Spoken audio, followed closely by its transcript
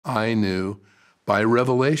I knew by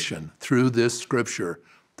revelation through this scripture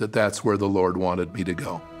that that's where the Lord wanted me to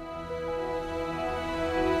go.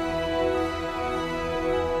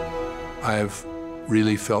 I've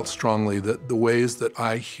really felt strongly that the ways that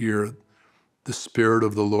I hear the Spirit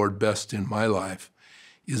of the Lord best in my life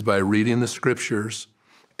is by reading the scriptures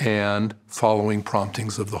and following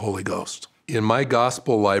promptings of the Holy Ghost. In my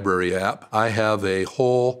Gospel Library app, I have a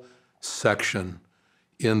whole section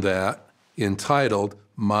in that entitled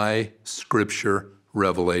My Scripture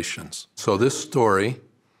Revelations. So this story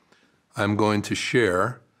I'm going to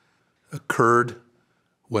share occurred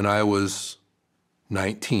when I was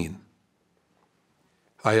 19.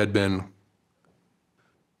 I had been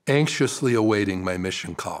anxiously awaiting my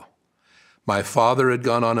mission call. My father had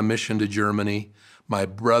gone on a mission to Germany. My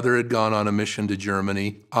brother had gone on a mission to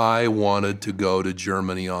Germany. I wanted to go to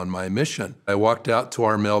Germany on my mission. I walked out to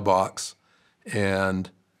our mailbox, and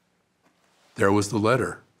there was the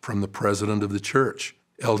letter from the president of the church.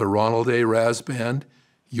 Elder Ronald A. Rasband,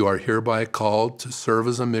 you are hereby called to serve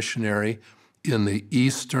as a missionary in the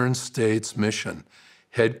Eastern States Mission,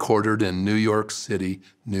 headquartered in New York City,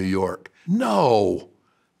 New York. No,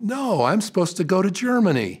 I'm supposed to go to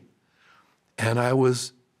Germany. And I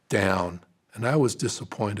was down, and I was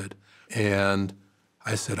disappointed. And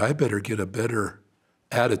I said, I better get a better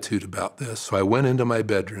attitude about this. So I went into my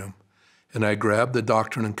bedroom, and I grabbed the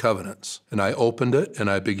Doctrine and Covenants, and I opened it, and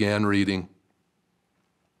I began reading.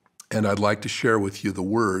 And I'd like to share with you the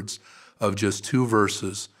words of just 2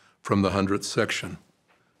 verses from the 100th section.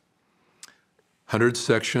 100th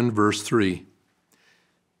section, verse 3.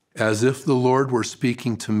 As if the Lord were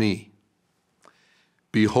speaking to me.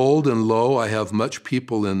 Behold, and lo, I have much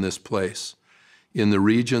people in this place, in the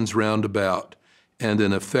regions round about, and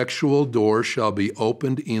an effectual door shall be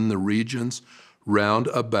opened in the regions round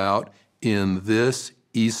about in this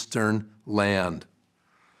eastern land.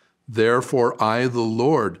 Therefore I, the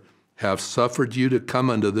Lord, have suffered you to come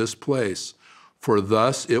unto this place, for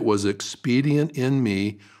thus it was expedient in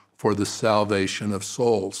me for the salvation of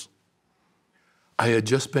souls. I had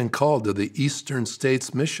just been called to the Eastern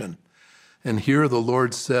States Mission, and here the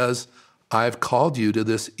Lord says, I've called you to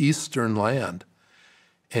this eastern land.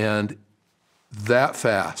 And that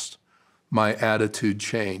fast, my attitude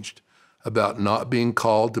changed about not being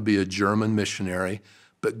called to be a German missionary,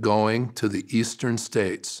 but going to the Eastern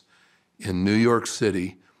States in New York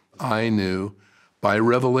City. I knew by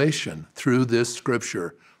revelation through this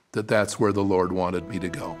scripture that that's where the Lord wanted me to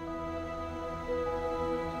go.